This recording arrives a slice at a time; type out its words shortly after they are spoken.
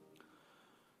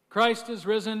Christ is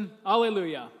risen.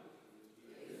 Alleluia.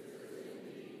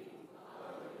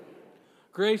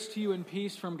 Grace to you and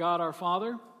peace from God our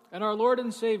Father and our Lord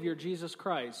and Savior, Jesus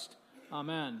Christ.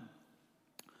 Amen.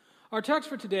 Our text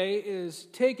for today is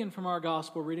taken from our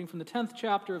gospel reading from the 10th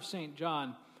chapter of St.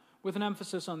 John, with an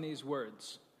emphasis on these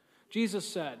words. Jesus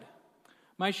said,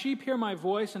 "My sheep hear my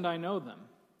voice, and I know them,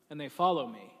 and they follow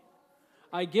me.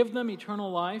 I give them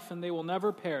eternal life, and they will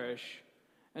never perish,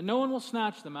 and no one will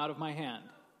snatch them out of my hand."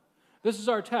 This is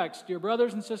our text, dear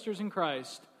brothers and sisters in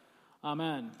Christ.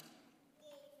 Amen.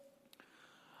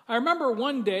 I remember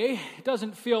one day, it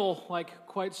doesn't feel like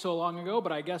quite so long ago,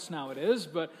 but I guess now it is,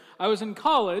 but I was in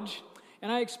college,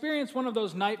 and I experienced one of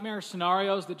those nightmare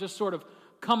scenarios that just sort of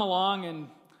come along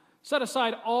and set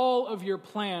aside all of your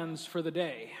plans for the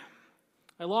day.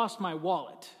 I lost my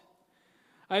wallet.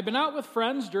 I had been out with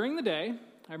friends during the day.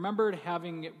 I remembered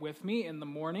having it with me in the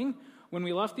morning when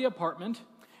we left the apartment,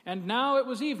 and now it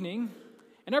was evening,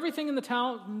 and everything in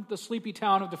the sleepy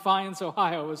town of Defiance,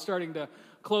 Ohio, was starting to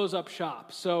close up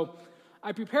shop. So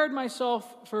I prepared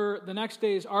myself for the next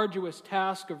day's arduous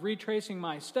task of retracing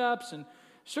my steps and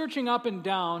searching up and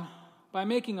down by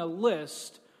making a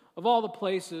list of all the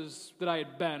places that I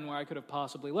had been where I could have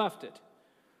possibly left it.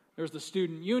 There was the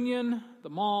student union, the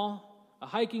mall, a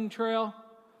hiking trail.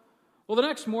 Well, the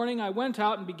next morning I went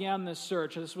out and began this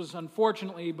search. This was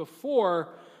unfortunately before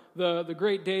the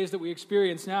great days that we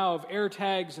experience now of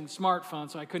AirTags and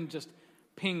smartphones, so I couldn't just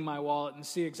ping my wallet and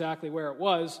see exactly where it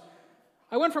was.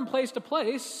 I went from place to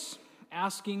place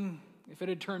asking if it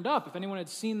had turned up, if anyone had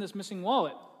seen this missing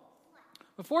wallet.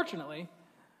 But fortunately,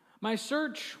 my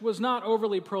search was not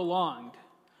overly prolonged,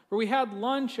 for we had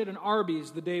lunch at an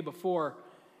Arby's the day before,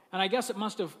 and I guess it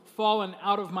must have fallen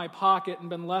out of my pocket and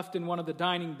been left in one of the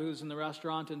dining booths in the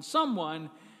restaurant, and someone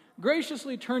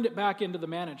graciously turned it back into the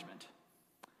management.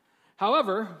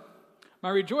 However, my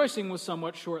rejoicing was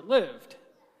somewhat short-lived.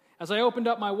 As I opened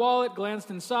up my wallet, glanced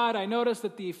inside, I noticed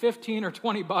that the 15 or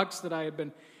 20 bucks that I had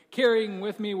been carrying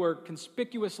with me were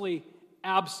conspicuously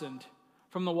absent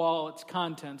from the wallet's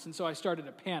contents, and so I started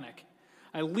to panic.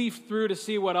 I leafed through to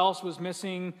see what else was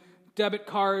missing. Debit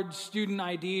cards, student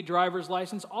ID, driver's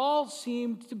license, all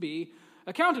seemed to be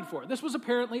accounted for. This was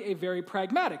apparently a very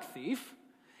pragmatic thief,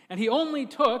 and he only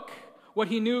took what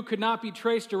he knew could not be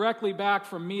traced directly back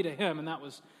from me to him, and that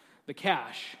was the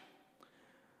cash.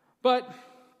 But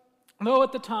though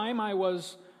at the time I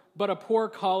was but a poor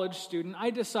college student, I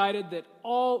decided that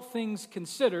all things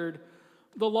considered,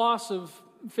 the loss of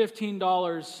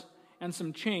 $15 and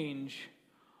some change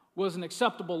was an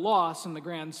acceptable loss in the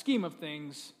grand scheme of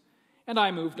things, and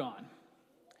I moved on.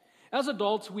 As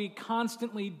adults, we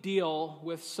constantly deal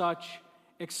with such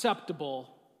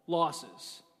acceptable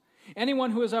losses. Anyone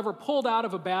who has ever pulled out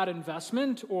of a bad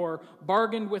investment or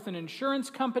bargained with an insurance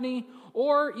company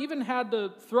or even had to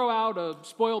throw out a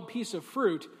spoiled piece of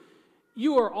fruit,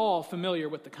 you are all familiar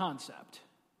with the concept.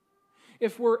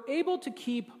 If we're able to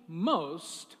keep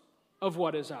most of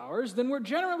what is ours, then we're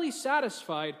generally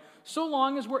satisfied so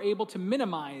long as we're able to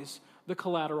minimize the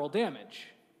collateral damage.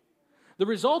 The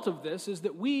result of this is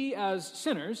that we, as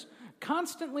sinners,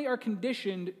 constantly are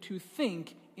conditioned to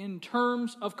think in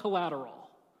terms of collateral.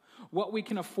 What we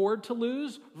can afford to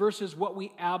lose versus what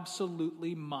we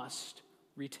absolutely must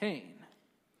retain.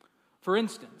 For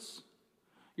instance,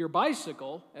 your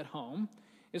bicycle at home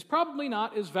is probably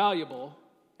not as valuable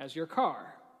as your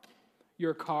car.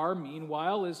 Your car,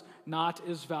 meanwhile, is not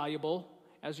as valuable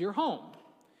as your home.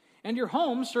 And your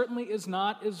home certainly is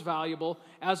not as valuable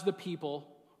as the people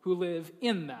who live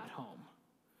in that home.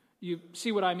 You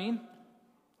see what I mean?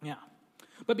 Yeah.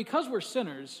 But because we're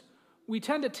sinners, we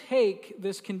tend to take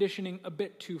this conditioning a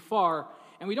bit too far,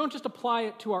 and we don't just apply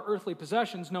it to our earthly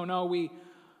possessions. No, we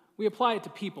apply it to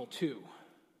people too.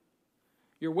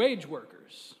 Your wage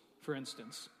workers, for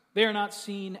instance, they are not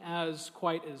seen as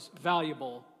quite as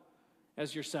valuable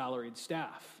as your salaried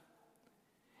staff.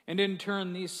 And in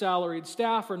turn, these salaried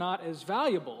staff are not as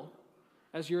valuable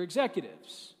as your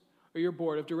executives or your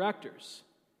board of directors.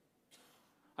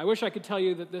 I wish I could tell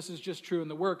you that this is just true in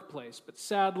the workplace, but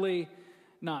sadly,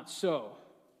 not so.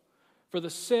 For the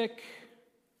sick,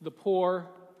 the poor,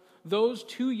 those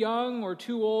too young or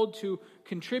too old to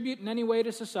contribute in any way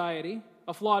to society,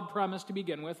 a flawed premise to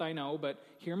begin with, I know, but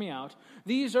hear me out.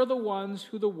 These are the ones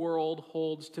who the world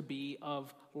holds to be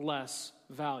of less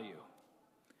value.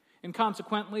 And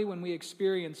consequently, when we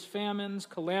experience famines,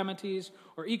 calamities,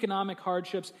 or economic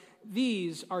hardships,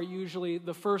 these are usually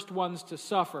the first ones to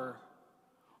suffer,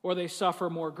 or they suffer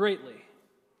more greatly,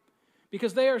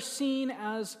 because they are seen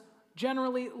as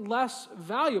generally less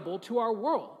valuable to our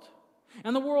world.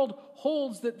 And the world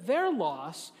holds that their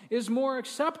loss is more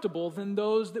acceptable than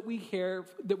those that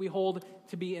we hold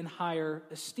to be in higher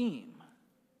esteem.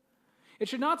 It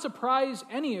should not surprise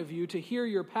any of you to hear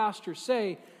your pastor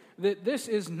say that this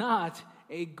is not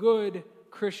a good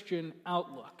Christian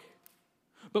outlook.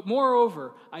 But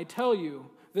moreover, I tell you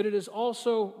that it is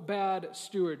also bad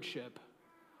stewardship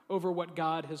over what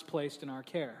God has placed in our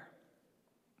care.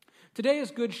 Today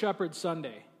is Good Shepherd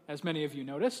Sunday, as many of you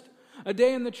noticed, a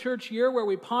day in the church year where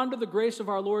we ponder the grace of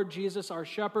our Lord Jesus, our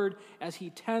shepherd, as he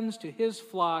tends to his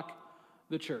flock,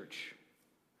 the church.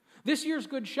 This year's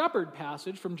Good Shepherd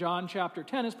passage from John chapter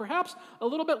 10 is perhaps a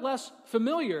little bit less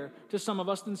familiar to some of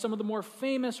us than some of the more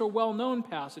famous or well-known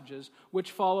passages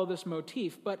which follow this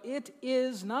motif, but it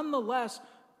is nonetheless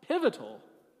pivotal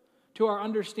to our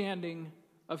understanding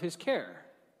of his care.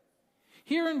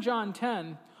 Here in John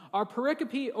 10, our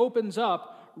pericope opens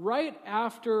up right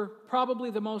after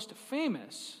probably the most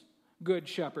famous Good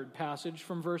Shepherd passage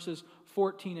from verses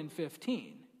 14 and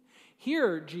 15.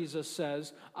 Here, Jesus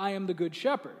says, "I am the Good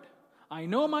Shepherd. I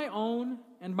know my own,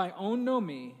 and my own know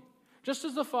me, just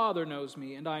as the Father knows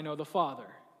me, and I know the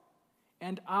Father.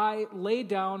 And I lay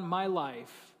down my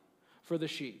life for the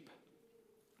sheep."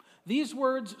 These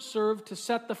words serve to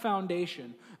set the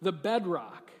foundation, the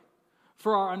bedrock,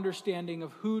 for our understanding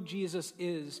of who Jesus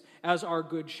is as our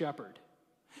Good Shepherd.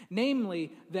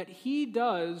 Namely, that he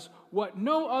does what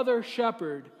no other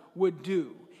shepherd would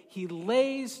do. He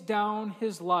lays down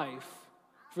his life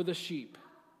for the sheep.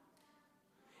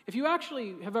 If you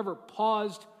actually have ever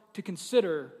paused to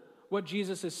consider what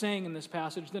Jesus is saying in this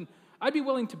passage, then I'd be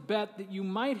willing to bet that you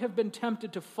might have been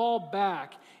tempted to fall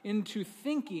back into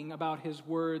thinking about his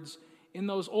words in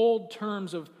those old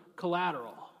terms of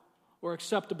collateral or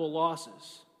acceptable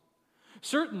losses.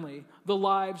 Certainly, the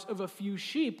lives of a few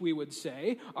sheep, we would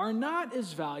say, are not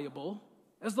as valuable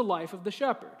as the life of the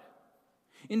shepherd.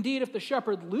 Indeed, if the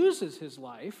shepherd loses his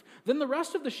life, then the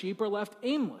rest of the sheep are left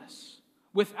aimless,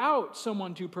 without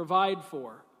someone to provide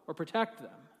for or protect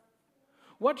them.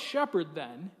 What shepherd,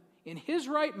 then, in his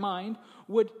right mind,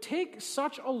 would take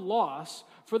such a loss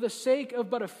for the sake of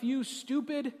but a few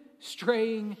stupid,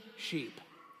 straying sheep?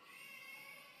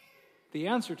 The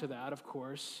answer to that, of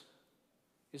course,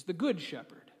 is the Good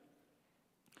Shepherd.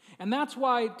 And that's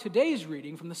why today's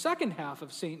reading from the second half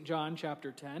of St. John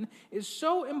chapter 10 is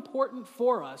so important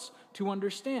for us to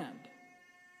understand.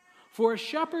 For a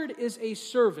shepherd is a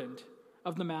servant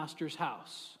of the master's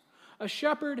house. A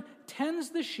shepherd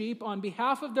tends the sheep on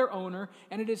behalf of their owner,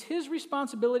 and it is his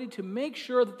responsibility to make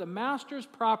sure that the master's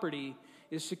property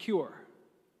is secure.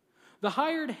 The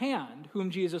hired hand, whom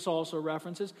Jesus also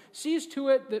references, sees to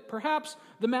it that perhaps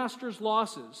the master's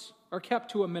losses are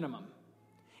kept to a minimum.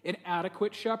 An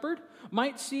adequate shepherd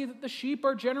might see that the sheep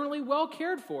are generally well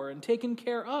cared for and taken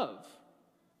care of.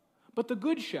 But the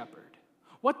Good Shepherd,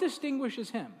 what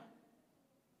distinguishes him?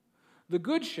 The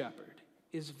Good Shepherd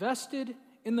is vested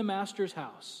in the master's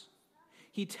house.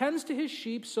 He tends to his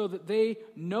sheep so that they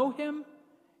know him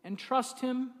and trust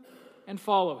him and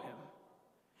follow him.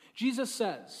 Jesus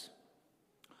says,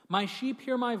 "My sheep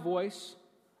hear my voice,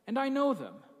 and I know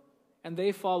them, and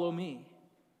they follow me.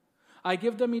 I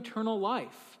give them eternal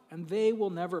life, and they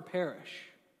will never perish,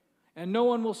 and no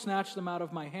one will snatch them out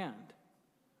of my hand.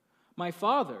 My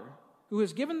Father, who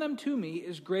has given them to me,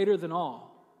 is greater than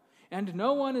all, and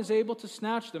no one is able to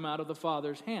snatch them out of the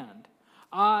Father's hand.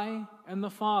 I and the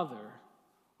Father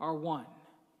are one."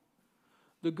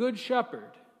 The Good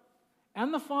Shepherd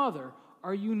and the Father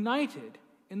are united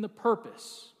in the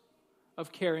purpose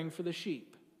of caring for the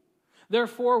sheep.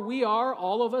 Therefore, we are,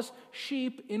 all of us,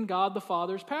 sheep in God the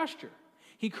Father's pasture.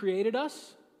 He created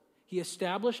us, he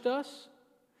established us,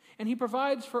 and he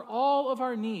provides for all of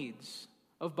our needs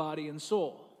of body and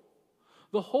soul.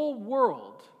 The whole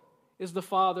world is the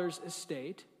Father's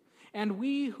estate, and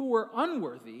we who were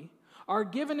unworthy are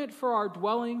given it for our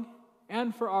dwelling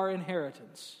and for our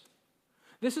inheritance.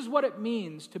 This is what it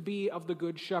means to be of the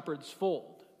Good Shepherd's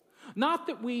fold. Not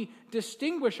that we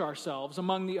distinguish ourselves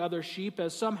among the other sheep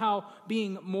as somehow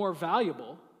being more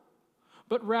valuable,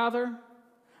 but rather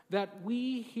that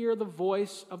we hear the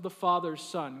voice of the Father's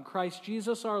Son, Christ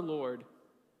Jesus our Lord,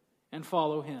 and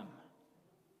follow him.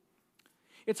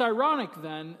 It's ironic,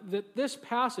 then, that this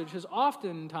passage has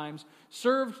oftentimes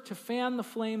served to fan the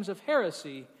flames of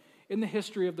heresy in the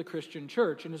history of the Christian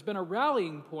church and has been a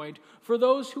rallying point for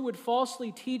those who would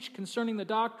falsely teach concerning the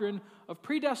doctrine of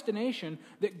predestination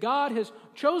that God has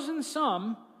chosen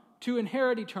some to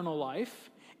inherit eternal life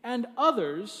and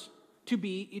others to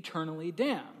be eternally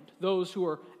damned, those who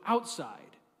are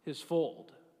outside his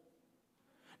fold.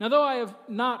 Now, though I have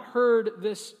not heard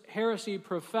this heresy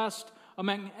professed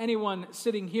among anyone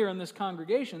sitting here in this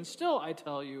congregation, still I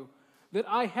tell you that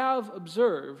I have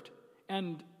observed,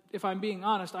 and if I'm being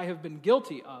honest, I have been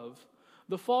guilty of,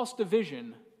 the false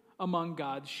division among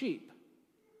God's sheep.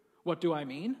 What do I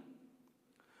mean?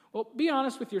 Well, be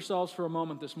honest with yourselves for a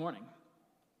moment this morning.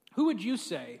 Who would you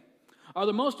say are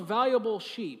the most valuable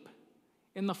sheep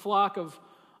in the flock of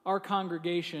our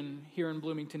congregation here in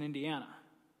Bloomington, Indiana,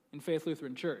 in Faith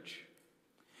Lutheran Church?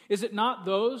 Is it not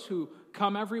those who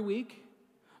come every week,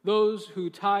 those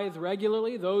who tithe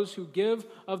regularly, those who give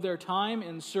of their time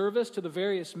in service to the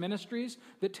various ministries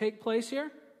that take place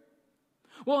here?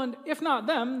 Well, and if not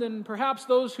them, then perhaps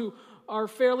those who are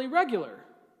fairly regular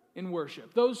in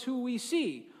worship, those who we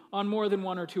see on more than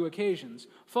one or two occasions,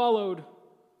 followed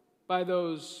by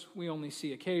those we only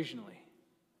see occasionally.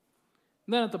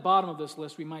 And then at the bottom of this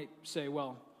list, we might say,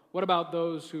 well, what about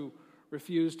those who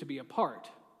refuse to be a part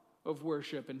of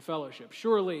worship and fellowship?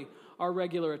 Surely our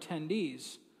regular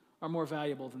attendees are more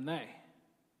valuable than they.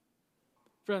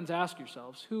 Friends, ask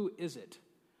yourselves, who is it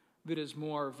that is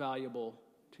more valuable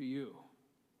to you,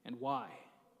 and why?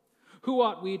 Who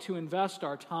ought we to invest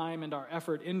our time and our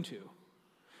effort into?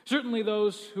 Certainly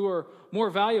those who are more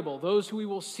valuable, those who we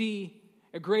will see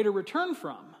a greater return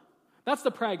from. That's the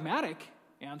pragmatic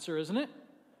answer, isn't it?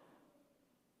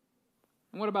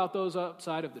 And what about those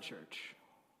outside of the church?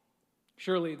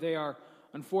 Surely they are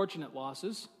unfortunate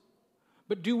losses,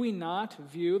 but do we not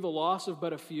view the loss of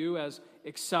but a few as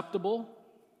acceptable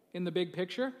in the big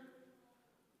picture?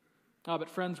 But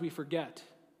friends, we forget.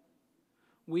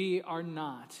 We are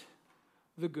not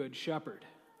the Good Shepherd.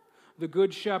 The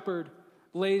Good Shepherd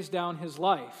lays down his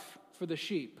life for the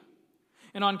sheep.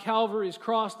 And on Calvary's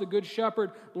cross, the Good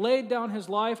Shepherd laid down his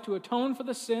life to atone for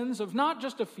the sins of not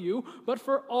just a few, but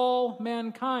for all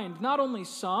mankind. Not only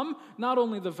some, not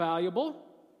only the valuable,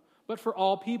 but for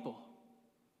all people.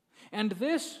 And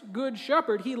this Good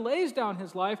Shepherd, he lays down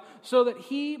his life so that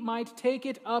he might take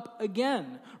it up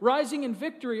again, rising in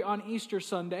victory on Easter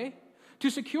Sunday, to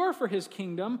secure for his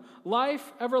kingdom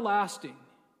life everlasting.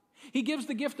 He gives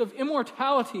the gift of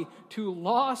immortality to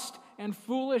lost and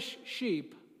foolish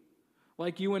sheep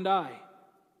like you and I.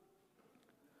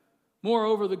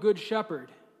 Moreover, the Good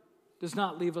Shepherd does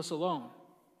not leave us alone,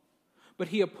 but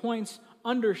he appoints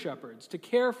under-shepherds to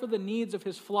care for the needs of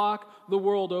his flock the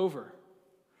world over.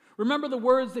 Remember the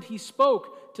words that he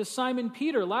spoke to Simon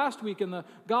Peter last week in the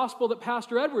gospel that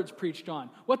Pastor Edwards preached on.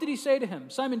 What did he say to him?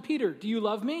 Simon Peter, do you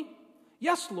love me?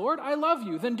 Yes, Lord, I love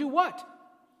you. Then do what?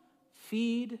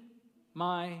 Feed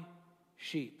my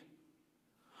sheep.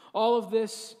 All of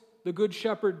this the Good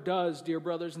Shepherd does, dear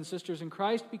brothers and sisters in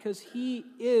Christ, because he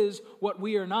is what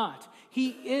we are not. He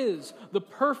is the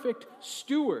perfect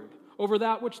steward over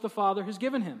that which the Father has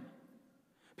given him.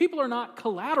 People are not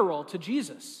collateral to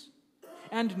Jesus,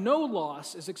 and no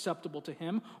loss is acceptable to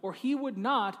him, or he would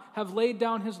not have laid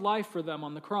down his life for them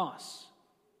on the cross.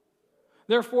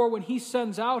 Therefore, when he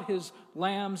sends out his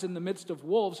lambs in the midst of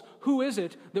wolves, who is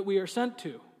it that we are sent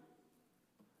to?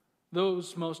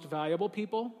 Those most valuable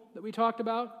people that we talked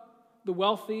about, the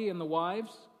wealthy and the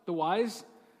wise,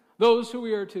 those who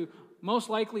we are to most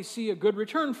likely see a good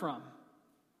return from,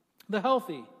 the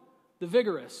healthy, the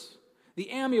vigorous, the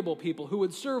amiable people who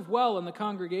would serve well in the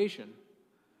congregation.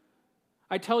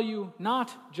 I tell you,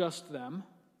 not just them,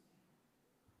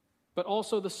 but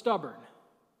also the stubborn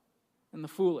and the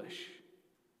foolish,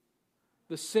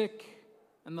 the sick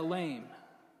and the lame,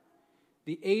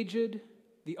 the aged,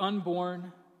 the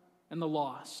unborn, and the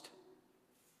lost.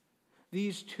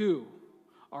 These too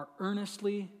are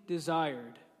earnestly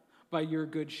desired by your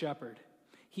Good Shepherd.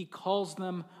 He calls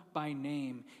them by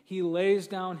name. He lays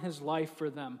down his life for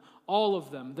them. All of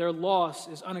them, their loss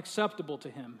is unacceptable to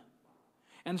him.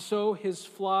 And so his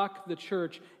flock, the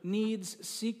church, needs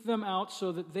seek them out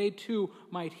so that they too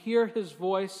might hear his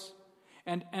voice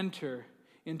and enter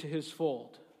into his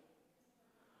fold.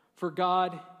 For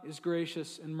God is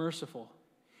gracious and merciful.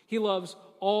 He loves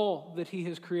all that he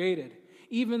has created,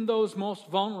 even those most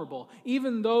vulnerable,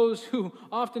 even those who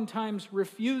oftentimes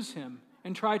refuse him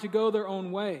and try to go their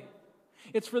own way.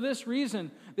 It's for this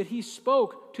reason that he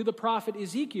spoke to the prophet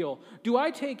Ezekiel. Do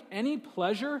I take any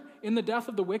pleasure in the death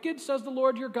of the wicked, says the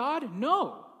Lord your God?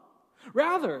 No.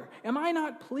 Rather, am I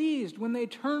not pleased when they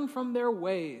turn from their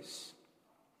ways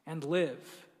and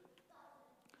live?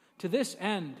 To this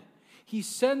end, he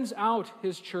sends out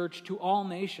his church to all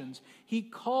nations. He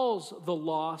calls the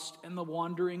lost and the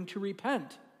wandering to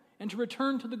repent and to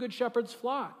return to the Good Shepherd's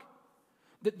flock,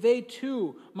 that they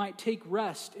too might take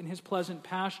rest in his pleasant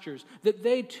pastures, that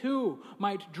they too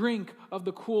might drink of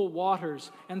the cool waters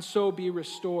and so be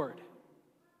restored.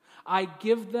 I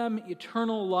give them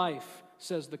eternal life,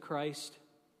 says the Christ,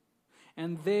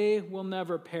 and they will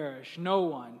never perish. No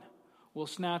one will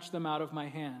snatch them out of my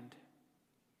hand.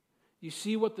 You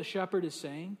see what the shepherd is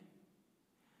saying?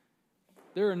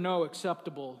 There are no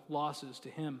acceptable losses to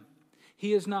him.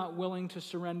 He is not willing to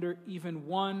surrender even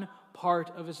one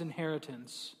part of his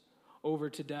inheritance over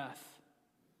to death.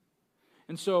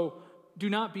 And so, do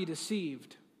not be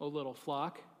deceived, O little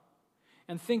flock,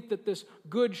 and think that this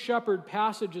good shepherd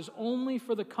passage is only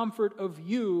for the comfort of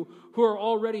you who are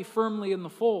already firmly in the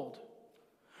fold.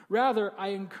 Rather, I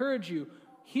encourage you,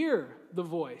 hear the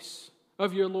voice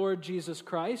of your Lord Jesus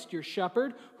Christ, your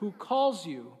shepherd, who calls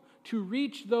you to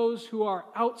reach those who are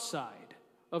outside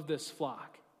of this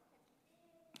flock.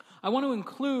 I want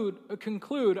to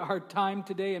conclude our time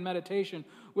today in meditation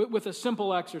with a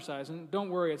simple exercise. And don't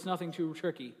worry, it's nothing too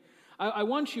tricky. I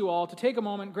want you all to take a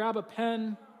moment, grab a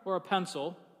pen or a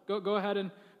pencil. Go ahead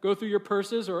and go through your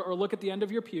purses or look at the end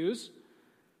of your pews.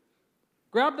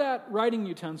 Grab that writing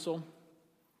utensil.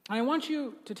 And I want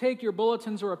you to take your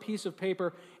bulletins or a piece of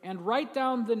paper and write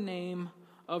down the name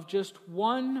of just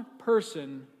one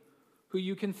person who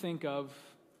you can think of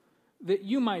that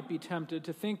you might be tempted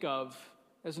to think of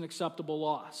as an acceptable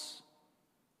loss.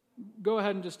 Go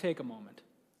ahead and just take a moment.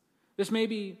 This may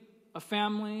be a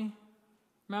family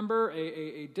member,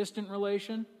 a distant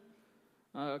relation,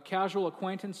 a casual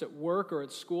acquaintance at work or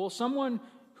at school, someone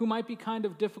who might be kind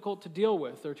of difficult to deal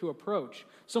with or to approach,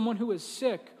 someone who is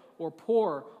sick or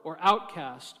poor or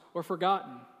outcast or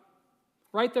forgotten.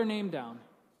 Write their name down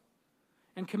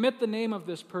and commit the name of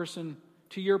this person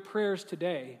to your prayers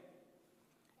today.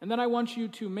 And then I want you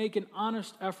to make an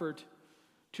honest effort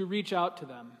to reach out to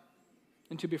them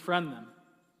and to befriend them.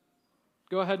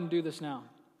 Go ahead and do this now.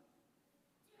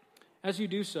 As you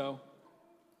do so,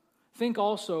 think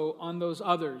also on those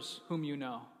others whom you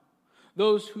know,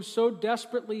 those who so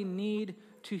desperately need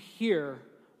to hear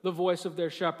the voice of their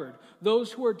shepherd,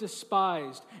 those who are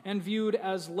despised and viewed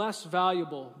as less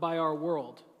valuable by our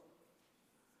world.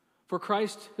 For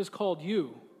Christ has called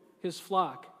you, his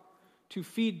flock, to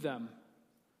feed them,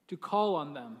 to call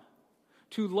on them,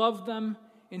 to love them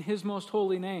in his most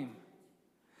holy name,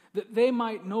 that they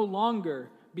might no longer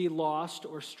be lost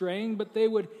or straying, but they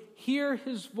would hear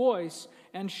his voice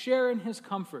and share in his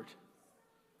comfort,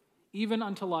 even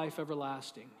unto life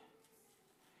everlasting.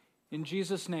 In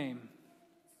Jesus' name,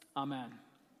 amen.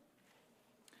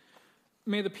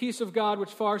 May the peace of God,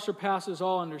 which far surpasses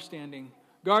all understanding,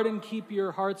 guard and keep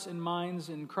your hearts and minds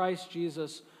in Christ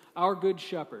Jesus, our good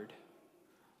shepherd.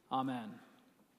 Amen.